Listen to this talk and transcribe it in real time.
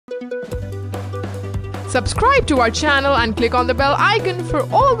Subscribe to our channel and click on the bell icon for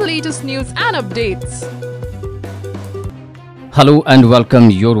all the latest news and updates. Hello and welcome.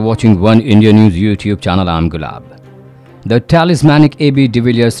 You're watching Oneindia News YouTube channel. I'm Gulab. The talismanic AB de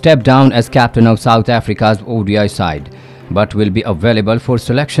Villiers stepped down as captain of South Africa's ODI side, but will be available for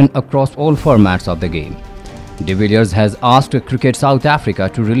selection across all formats of the game. De Villiers has asked Cricket South Africa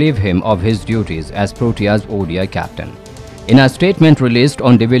to relieve him of his duties as Proteas ODI captain. In a statement released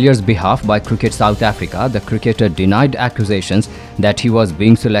on de Villiers' behalf by Cricket South Africa, the cricketer denied accusations that he was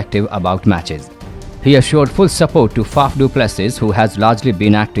being selective about matches. He assured full support to Faf du Plessis, who has largely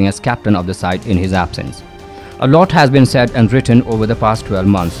been acting as captain of the side in his absence. A lot has been said and written over the past 12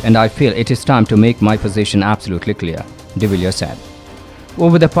 months, and I feel it is time to make my position absolutely clear, de Villiers said.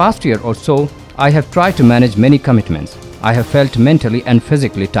 Over the past year or so, I have tried to manage many commitments. I have felt mentally and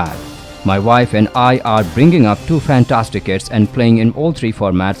physically tired. My wife and I are bringing up two fantastic kids, and playing in all three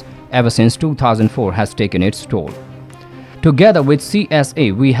formats ever since 2004 has taken its toll. Together with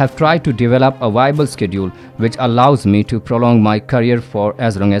CSA, we have tried to develop a viable schedule which allows me to prolong my career for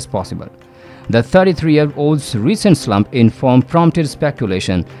as long as possible. The 33-year-old's recent slump in form prompted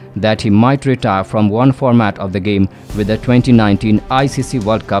speculation that he might retire from one format of the game, with the 2019 ICC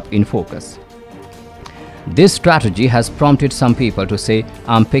World Cup in focus. This strategy has prompted some people to say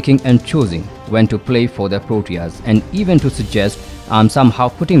I'm picking and choosing when to play for the Proteas, and even to suggest I'm somehow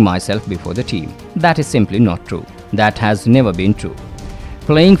putting myself before the team. That is simply not true. That has never been true.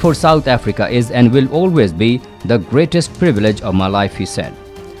 Playing for South Africa is and will always be the greatest privilege of my life, he said.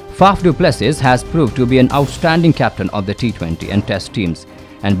 Faf du Plessis has proved to be an outstanding captain of the T20 and Test teams,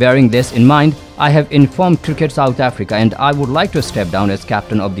 and bearing this in mind, I have informed Cricket South Africa and I would like to step down as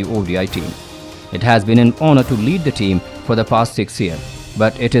captain of the ODI team. It has been an honor to lead the team for the past 6 years,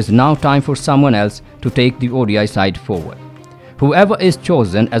 but it is now time for someone else to take the ODI side forward. Whoever is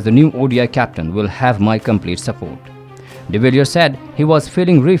chosen as the new ODI captain will have my complete support. De Villiers said he was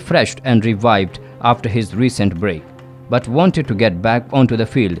feeling refreshed and revived after his recent break, but wanted to get back onto the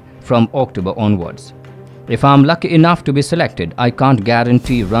field from October onwards. If I'm lucky enough to be selected, I can't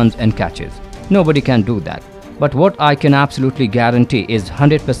guarantee runs and catches. Nobody can do that. But what I can absolutely guarantee is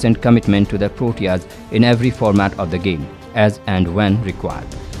 100% commitment to the Proteas in every format of the game, as and when required.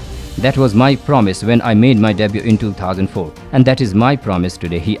 That was my promise when I made my debut in 2004, and that is my promise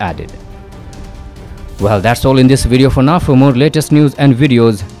today, he added. Well, that's all in this video for now. For more latest news and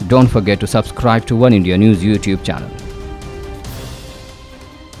videos, don't forget to subscribe to Oneindia News YouTube channel.